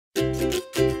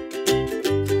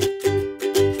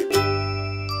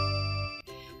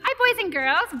and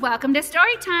girls, welcome to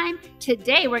story time.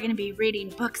 Today we're going to be reading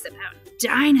books about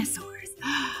dinosaurs.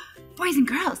 Boys and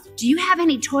girls, do you have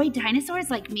any toy dinosaurs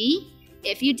like me?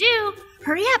 If you do,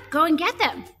 hurry up, go and get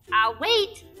them. I'll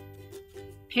wait.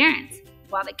 Parents,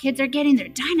 while the kids are getting their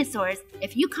dinosaurs,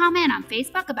 if you comment on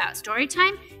Facebook about story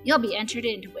time, you'll be entered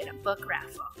in to win a book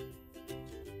raffle.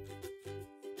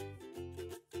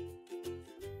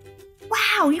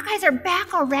 Wow, you guys are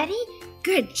back already?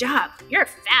 Good job. You're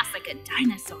fast like a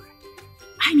dinosaur.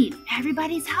 I need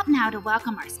everybody's help now to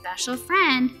welcome our special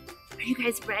friend. Are you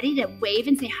guys ready to wave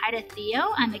and say hi to Theo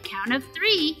on the count of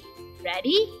 3?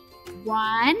 Ready?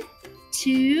 1,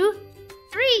 2,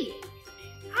 3.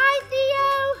 Hi,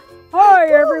 Theo. Hi,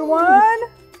 everyone.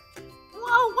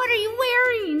 Whoa, what are you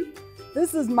wearing?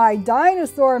 This is my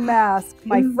dinosaur mask.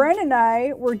 My friend and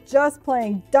I were just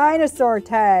playing dinosaur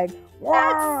tag.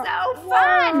 That's so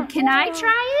fun. Can I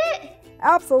try it?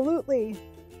 Absolutely.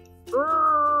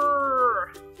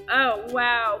 Oh,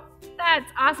 wow.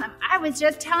 That's awesome. I was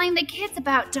just telling the kids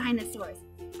about dinosaurs.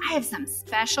 I have some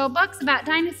special books about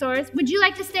dinosaurs. Would you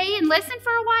like to stay and listen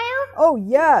for a while? Oh,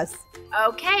 yes.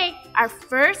 Okay, our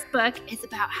first book is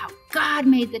about how God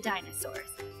made the dinosaurs.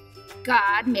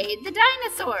 God made the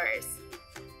dinosaurs.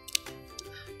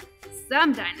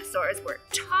 Some dinosaurs were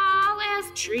tall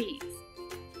as trees.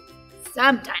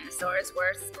 Some dinosaurs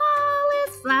were small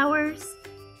as flowers.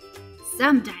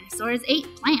 Some dinosaurs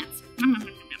ate plants.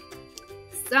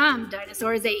 Some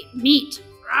dinosaurs ate meat.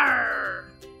 Rawr.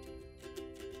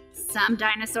 Some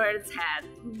dinosaurs had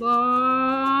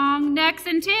long necks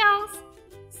and tails.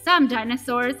 Some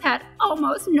dinosaurs had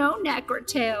almost no neck or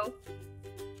tail.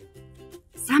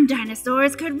 Some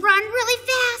dinosaurs could run really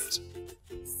fast.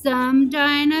 Some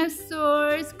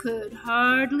dinosaurs could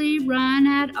hardly run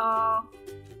at all.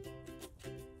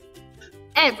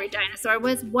 Every dinosaur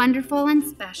was wonderful and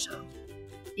special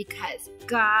because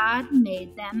God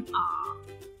made them all.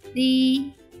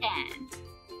 The end.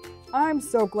 I'm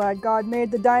so glad God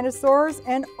made the dinosaurs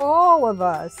and all of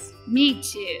us. Me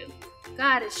too.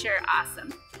 God is sure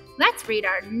awesome. Let's read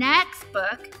our next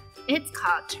book. It's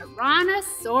called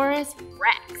Tyrannosaurus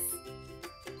Rex.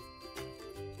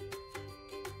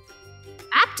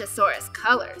 Apatosaurus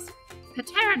colors.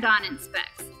 Pterodon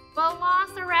inspects.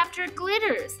 Velociraptor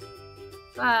glitters.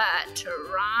 But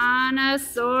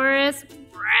Tyrannosaurus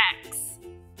Rex.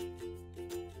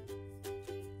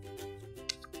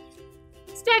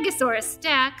 Stegosaurus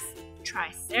stacks.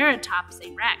 Triceratops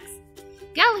erects.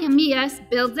 Gallimimus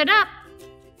builds it up.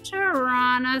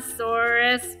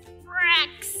 Tyrannosaurus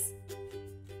Rex.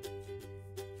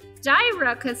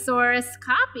 Styracosaurus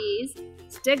copies.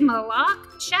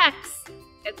 Stigmalock checks.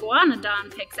 Iguanodon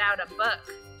picks out a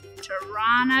book.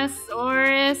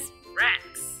 Tyrannosaurus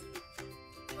Rex.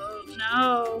 Oh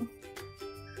no.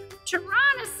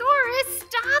 Tyrannosaurus,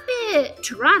 stop it!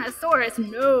 Tyrannosaurus,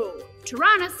 no.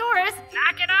 Tyrannosaurus,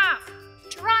 knock it off.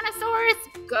 Tyrannosaurus,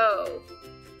 go.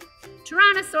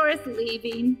 Tyrannosaurus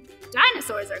leaving.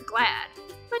 Dinosaurs are glad,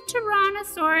 but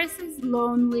Tyrannosaurus is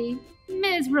lonely,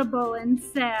 miserable, and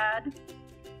sad.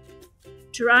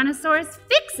 Tyrannosaurus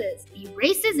fixes,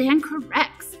 erases, and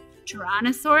corrects.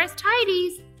 Tyrannosaurus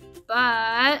tidies,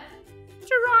 but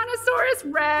Tyrannosaurus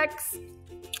Rex.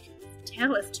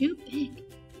 Tail is too big.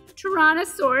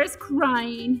 Tyrannosaurus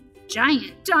crying.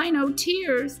 Giant dino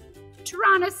tears.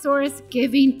 Tyrannosaurus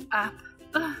giving up.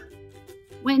 Ugh.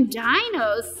 When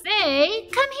dinos say,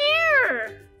 come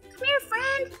here. Come here,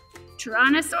 friend.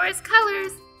 Tyrannosaurus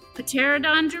colors.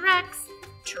 Pterodon directs.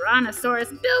 Tyrannosaurus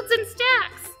builds and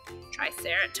stacks.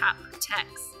 Triceratops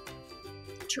protects.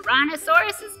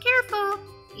 Tyrannosaurus is careful.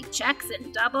 He checks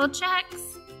and double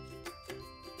checks.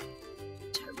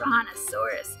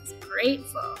 Tyrannosaurus is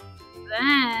grateful.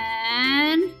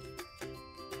 Then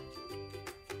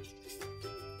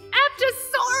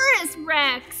Apatosaurus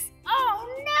Rex. Oh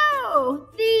no!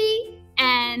 The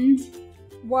end.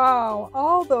 Wow,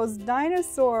 all those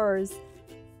dinosaurs.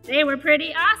 They were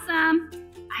pretty awesome.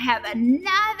 I have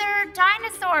another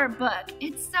dinosaur book.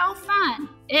 It's so fun.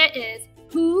 It is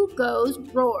Who Goes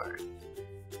Roar?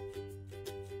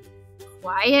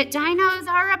 Quiet dinos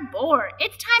are a bore.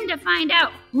 It's time to find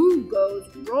out who goes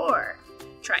roar.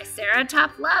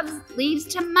 Triceratops loves leaves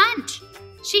to munch.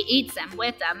 She eats them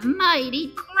with a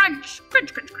mighty crunch.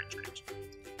 Crunch, crunch, crunch, crunch.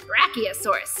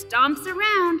 Brachiosaurus stomps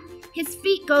around. His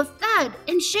feet go thud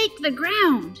and shake the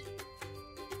ground.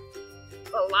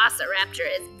 Velociraptor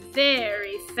is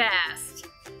very fast.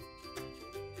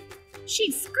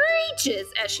 She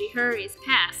screeches as she hurries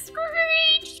past.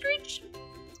 Screech, screech.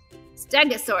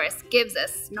 Stegosaurus gives a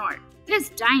snort. This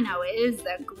dino is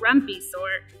the grumpy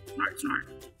sort. Snort, snort.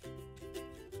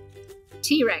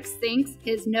 T-Rex thinks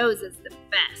his nose is the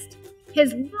best.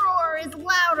 His roar is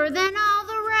louder than all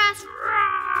the rest.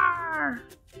 Roar!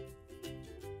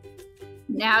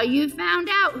 Now you've found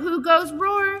out who goes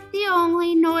roar. The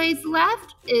only noise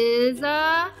left is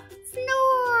a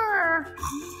snore.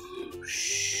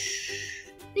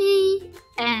 The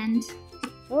end.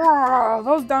 Wow,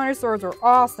 those dinosaurs are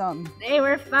awesome. They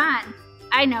were fun.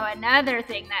 I know another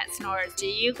thing that snores. Do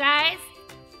you guys?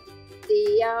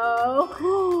 Theo.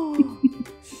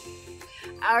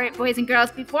 All right, boys and girls,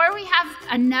 before we have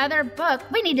another book,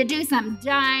 we need to do some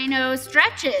dino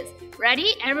stretches.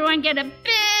 Ready? Everyone get a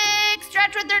big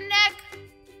stretch with their neck.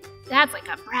 That's like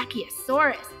a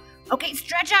brachiosaurus. Okay,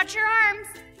 stretch out your arms.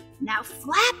 Now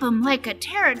flap them like a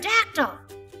pterodactyl.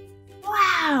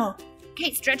 Wow.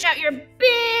 Okay, stretch out your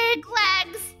big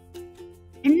legs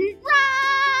and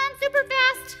run super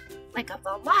fast like a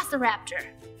velociraptor.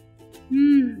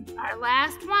 Our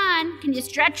last one. Can you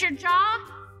stretch your jaw?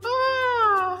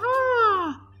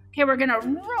 Okay, we're gonna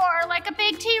roar like a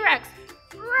big T-Rex.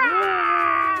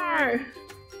 Roar!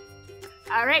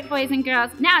 All right, boys and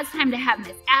girls, now it's time to have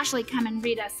Miss Ashley come and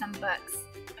read us some books.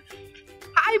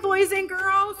 Hi, boys and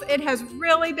girls. It has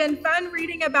really been fun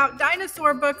reading about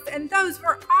dinosaur books, and those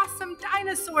were awesome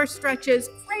dinosaur stretches.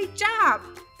 Great job.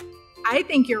 I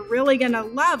think you're really going to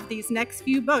love these next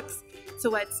few books. So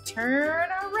let's turn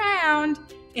around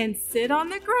and sit on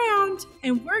the ground,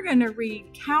 and we're going to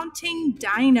read Counting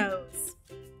Dinos.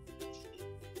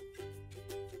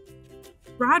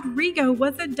 Rodrigo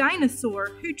was a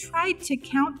dinosaur who tried to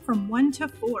count from 1 to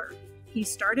 4. He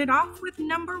started off with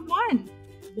number 1.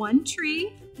 1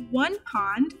 tree, 1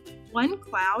 pond, 1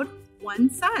 cloud, 1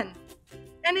 sun,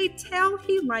 and a tail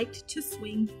he liked to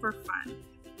swing for fun.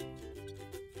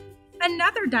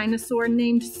 Another dinosaur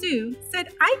named Sue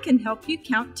said, "I can help you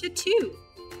count to 2.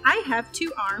 I have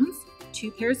 2 arms,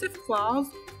 2 pairs of claws,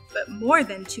 but more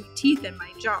than 2 teeth in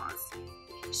my jaws."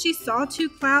 She saw 2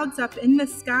 clouds up in the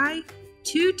sky,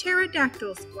 2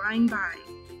 pterodactyls flying by.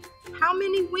 How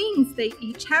many wings they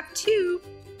each have 2.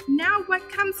 Now what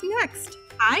comes next?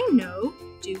 I know,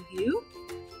 do you?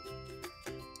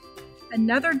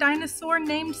 Another dinosaur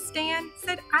named Stan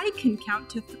said, "I can count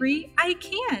to 3, I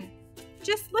can.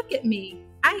 Just look at me,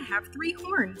 I have 3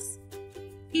 horns."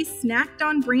 He snacked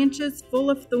on branches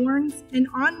full of thorns, and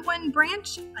on one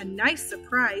branch, a nice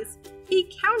surprise,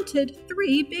 he counted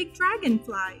 3 big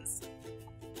dragonflies.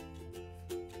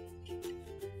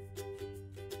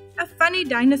 A funny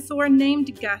dinosaur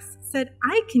named Gus said,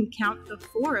 "I can count the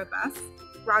 4 of us.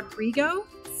 Rodrigo,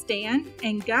 Stan,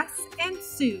 and Gus, and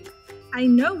Sue. I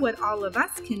know what all of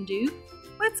us can do.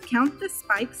 Let's count the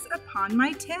spikes upon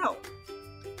my tail."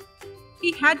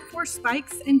 He had 4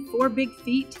 spikes and 4 big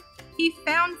feet. He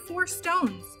found 4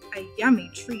 stones, a yummy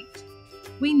treat.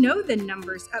 We know the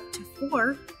numbers up to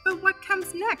 4, but what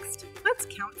comes next? Let's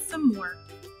count some more.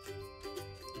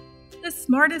 The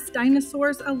smartest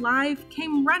dinosaurs alive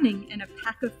came running in a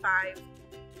pack of 5.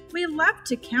 "We love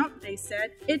to count," they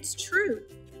said. "It's true.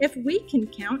 If we can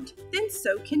count, then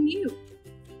so can you."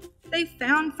 They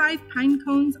found 5 pine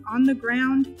cones on the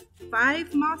ground,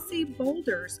 5 mossy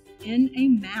boulders in a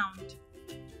mound.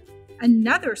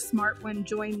 Another smart one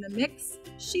joined the mix.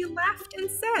 She laughed and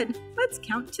said, "Let's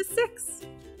count to 6.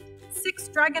 6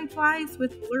 dragonflies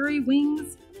with blurry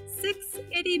wings, 6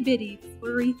 itty-bitty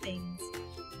flurry things.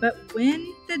 But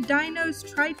when the dinos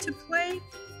tried to play,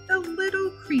 the little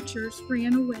creatures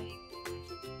ran away."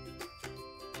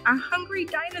 A hungry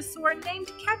dinosaur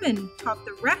named Kevin taught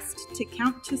the rest to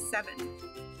count to 7.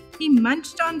 He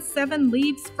munched on 7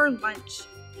 leaves for lunch.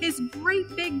 His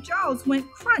great big jaws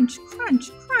went crunch,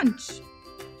 crunch, crunch.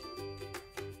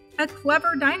 A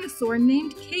clever dinosaur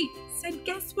named Kate said,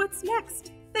 "Guess what's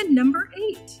next? The number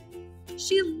 8.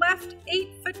 She left 8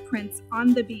 footprints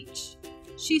on the beach.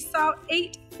 She saw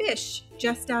 8 fish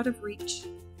just out of reach.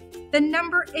 "The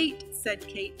number 8, said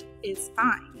Kate, "is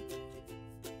fine.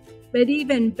 But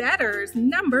even better's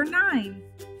number 9.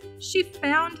 She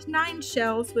found 9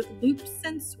 shells with loops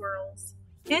and swirls.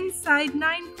 Inside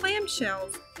 9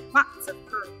 clamshells, lots of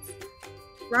pearls.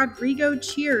 Rodrigo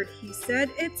cheered, he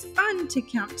said, "It's fun to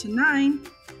count to 9,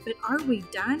 but are we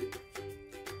done?"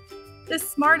 The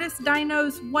smartest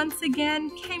dinos once again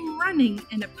came running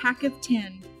in a pack of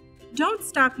 10. "Don't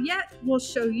stop yet, we'll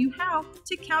show you how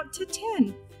to count to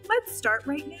 10. Let's start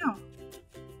right now."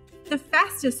 The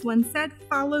fastest one said,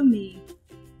 "Follow me."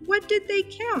 What did they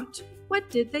count? What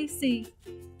did they see?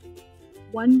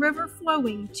 1 river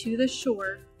flowing to the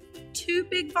shore. 2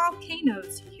 big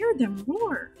volcanoes, hear them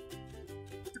roar.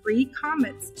 3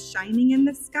 comets shining in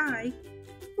the sky.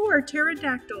 4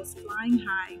 pterodactyls flying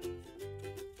high.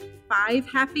 5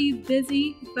 happy,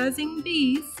 busy, buzzing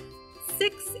bees.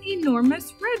 6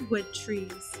 enormous redwood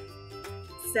trees.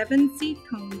 7 seed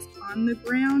cones on the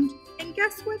ground, and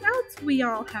guess what else we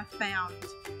all have found?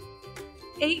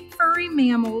 8 furry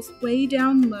mammals way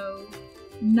down low,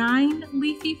 9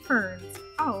 leafy ferns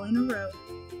all in a row.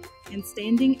 And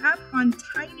standing up on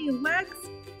tiny legs,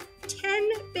 10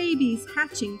 babies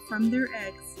hatching from their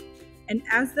eggs. And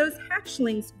as those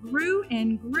hatchlings grew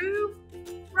and grew,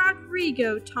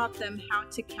 Rodrigo taught them how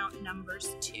to count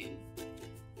numbers too.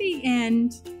 The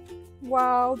end.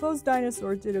 Wow, those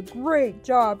dinosaurs did a great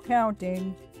job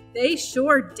counting. They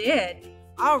sure did.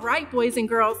 All right, boys and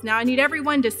girls, now I need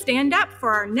everyone to stand up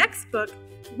for our next book.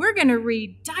 We're going to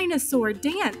read Dinosaur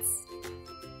Dance.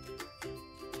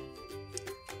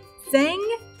 Zang,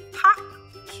 pop,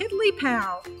 kiddly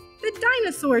pow, the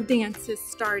dinosaur dance is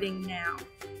starting now.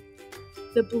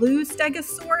 The blue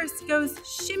stegosaurus goes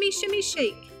shimmy, shimmy,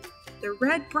 shake. The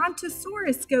red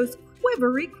brontosaurus goes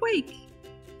quivery, quake.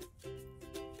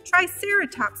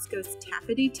 Triceratops goes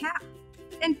tappity, tap.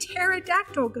 And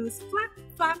pterodactyl goes flap,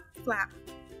 flap, flap.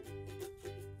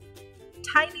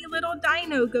 Tiny little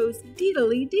dino goes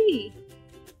deedly dee.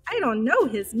 I don't know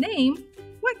his name.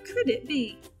 What could it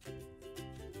be?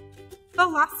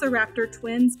 Velociraptor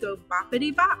twins go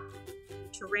boppity bop.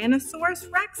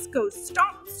 Tyrannosaurus Rex goes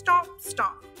stomp, stomp,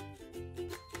 stomp.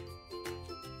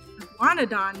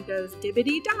 Iguanodon goes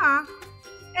dibbity da.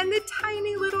 And the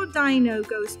tiny little dino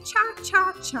goes cha,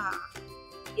 cha, cha.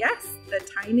 Yes, the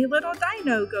tiny little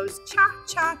dino goes cha,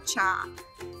 cha, cha.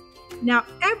 Now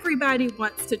everybody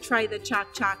wants to try the cha,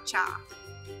 cha, cha.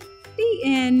 The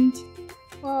end.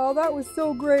 Oh, that was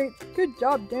so great. Good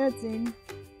job dancing.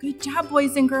 Good job,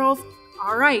 boys and girls.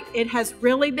 All right, it has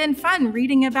really been fun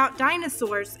reading about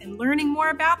dinosaurs and learning more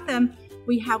about them.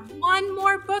 We have one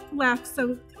more book left,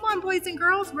 so come on, boys and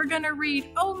girls, we're going to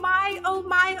read Oh My, Oh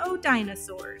My, Oh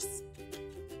Dinosaurs.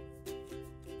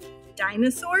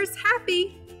 Dinosaurs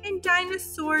happy and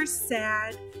dinosaurs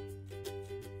sad.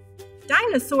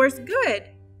 Dinosaurs good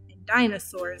and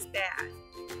dinosaurs bad.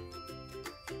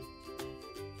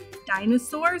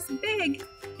 Dinosaurs big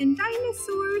and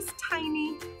dinosaurs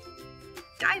tiny.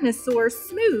 Dinosaurs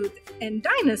smooth and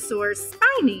dinosaurs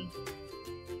spiny.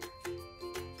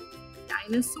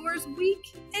 Dinosaurs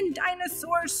weak and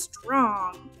dinosaurs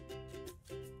strong.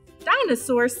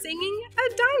 Dinosaurs singing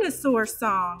a dinosaur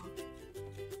song.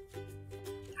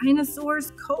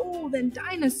 Dinosaurs cold and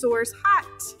dinosaurs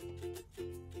hot.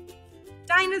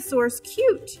 Dinosaurs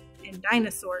cute and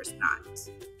dinosaurs not.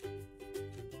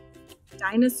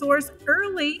 Dinosaurs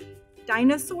early,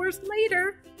 dinosaurs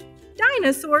later.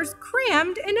 Dinosaurs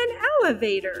crammed in an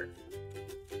elevator.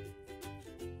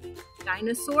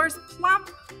 Dinosaurs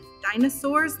plump,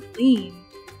 dinosaurs lean.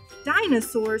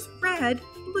 Dinosaurs red,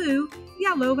 blue,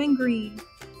 yellow, and green.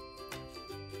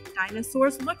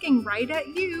 Dinosaurs looking right at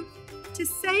you to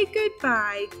say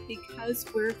goodbye because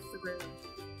we're through.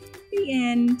 The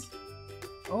end.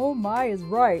 Oh my is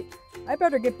right. I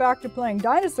better get back to playing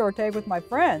dinosaur tag with my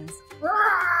friends.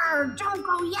 Roar! Don't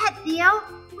go yet, Theo.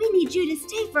 We need you to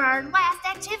stay for our last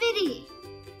activity.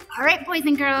 All right, boys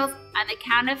and girls, on the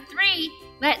count of 3,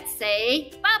 let's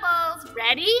say bubbles.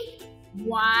 Ready?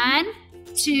 1,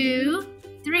 2,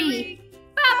 3.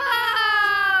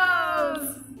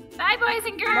 Bubbles! Bye, boys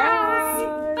and girls.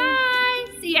 Bye. Bye.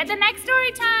 See you at the next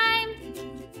story time.